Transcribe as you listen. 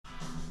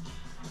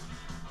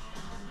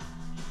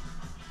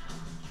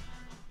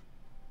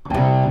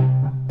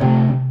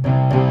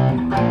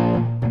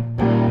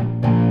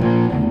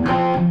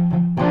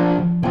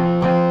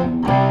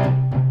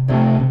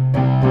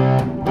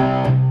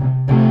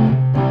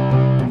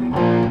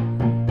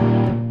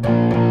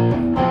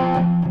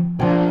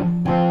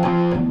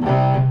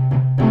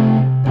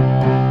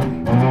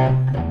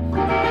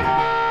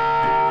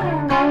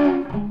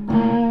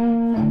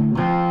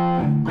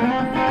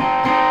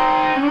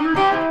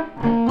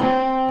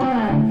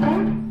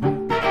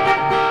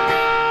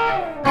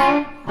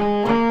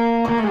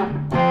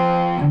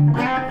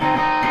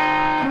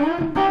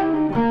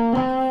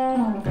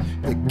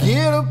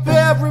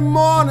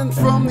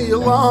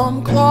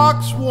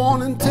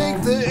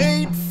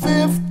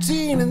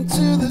15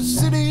 into the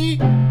city.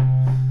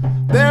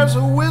 There's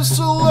a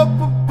whistle up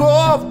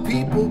above,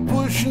 people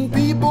pushing,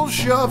 people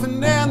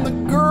shoving, and the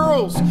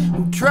girls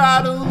who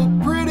try to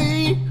look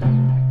pretty.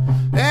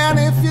 And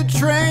if your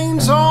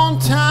train's on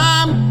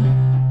time,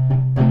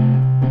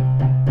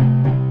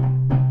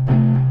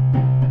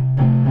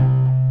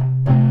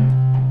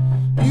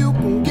 you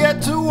can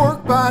get to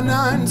work by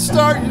 9,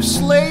 start your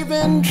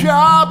slaving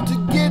job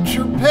to get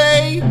your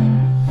pay.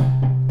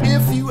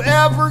 If you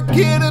ever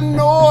get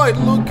annoyed,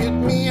 look at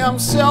me, I'm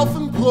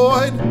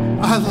self-employed.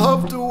 I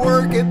love to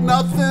work at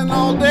nothing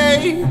all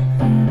day,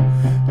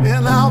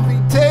 and I'll be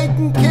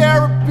taking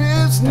care of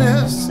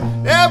business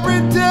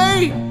every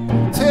day.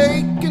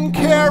 Taking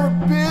care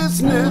of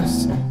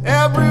business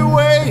every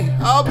way.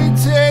 I'll be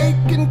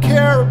taking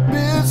care of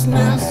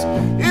business.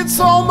 It's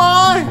all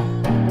mine.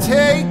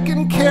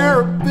 Taking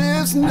care of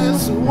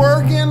business and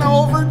working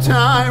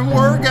overtime.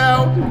 Work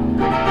out.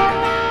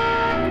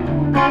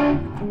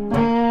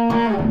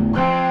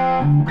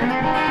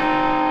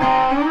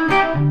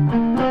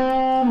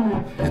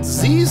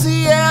 It's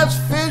easy as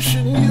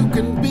fishing. You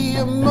can be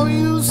a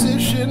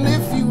musician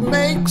if you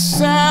make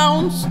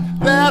sounds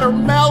that are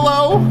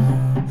mellow.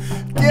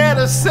 Get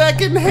a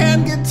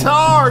second-hand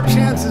guitar,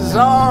 chances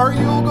are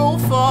you'll go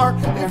far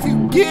if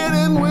you get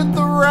in with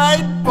the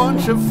right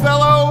bunch of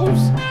fellows.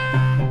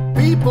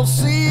 People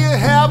see you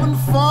having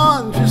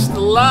fun, just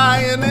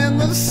lying in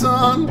the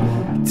sun.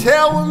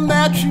 Tell them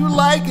that you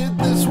like it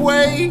this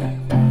way.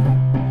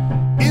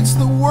 It's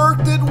the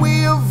work that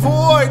we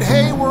avoid.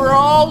 Hey, we're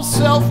all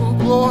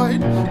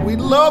self-employed. We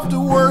love to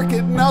work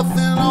at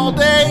nothing all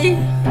day,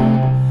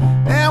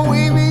 and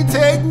we be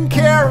taking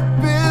care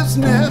of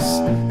business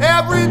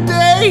every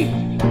day.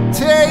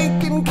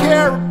 Taking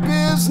care of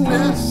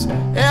business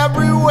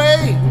every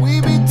way.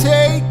 We be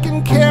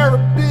taking care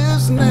of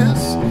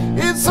business.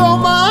 It's all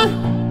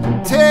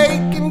mine.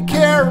 Taking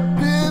care of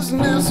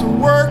business,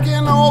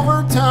 working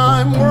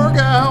overtime. Work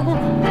out.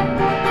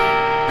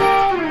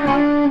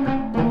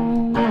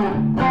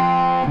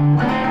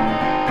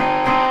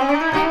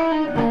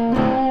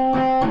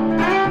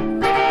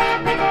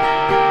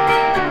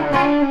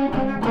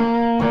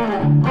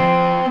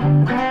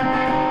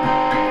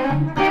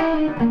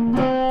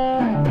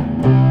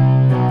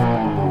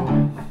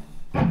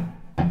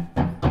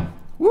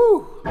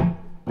 Woo!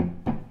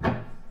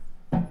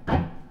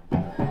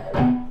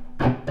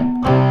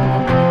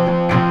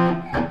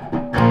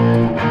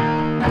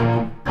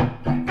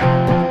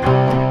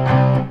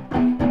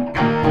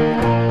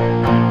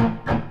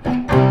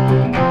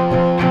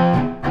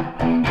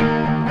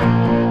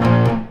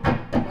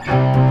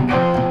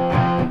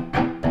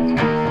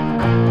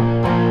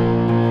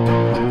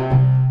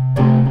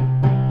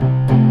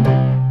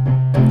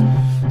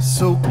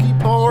 So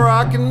keep on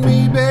rocking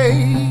me,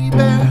 baby.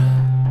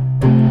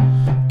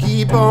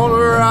 Keep on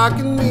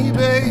rocking me,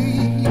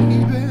 baby.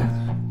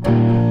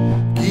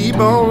 Keep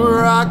on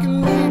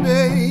rocking me,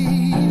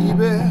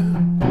 baby.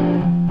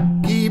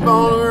 Keep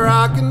on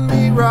rocking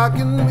me,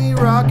 rocking me,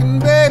 rocking,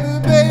 baby,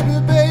 baby,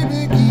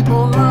 baby. Keep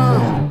on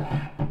rocking.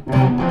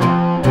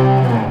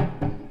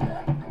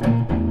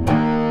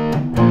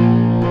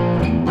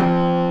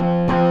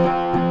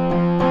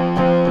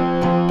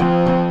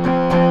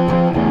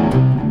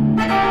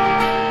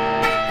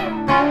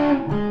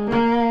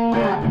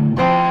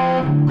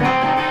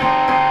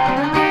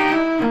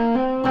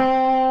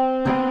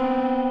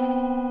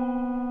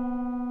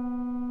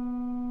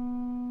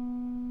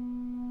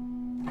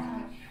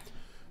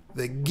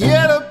 They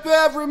get up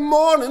every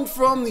morning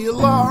from the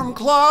alarm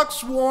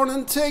clock's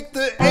warning, take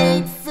the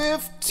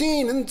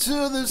 8:15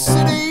 into the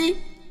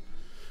city.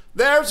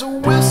 There's a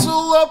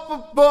whistle up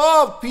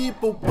above,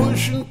 people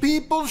pushing,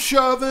 people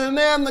shoving,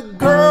 and the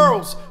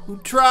girls who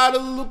try to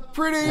look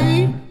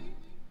pretty.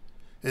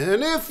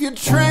 And if your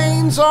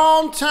train's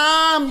on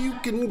time, you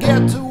can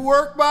get to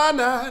work by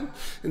 9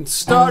 and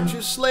start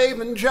your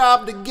slaving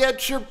job to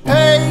get your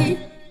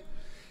pay.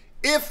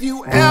 If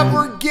you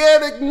ever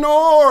get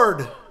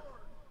ignored,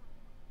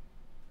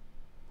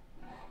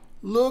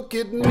 look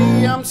at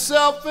me, I'm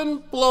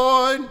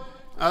self-employed.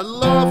 I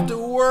love to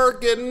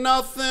work at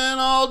nothing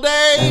all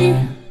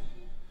day,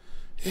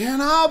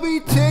 and I'll be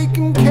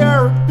taking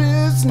care of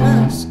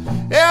business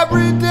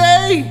every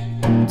day.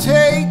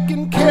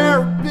 Taking care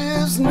of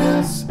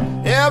business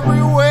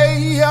every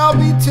way. I'll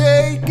be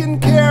taking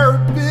care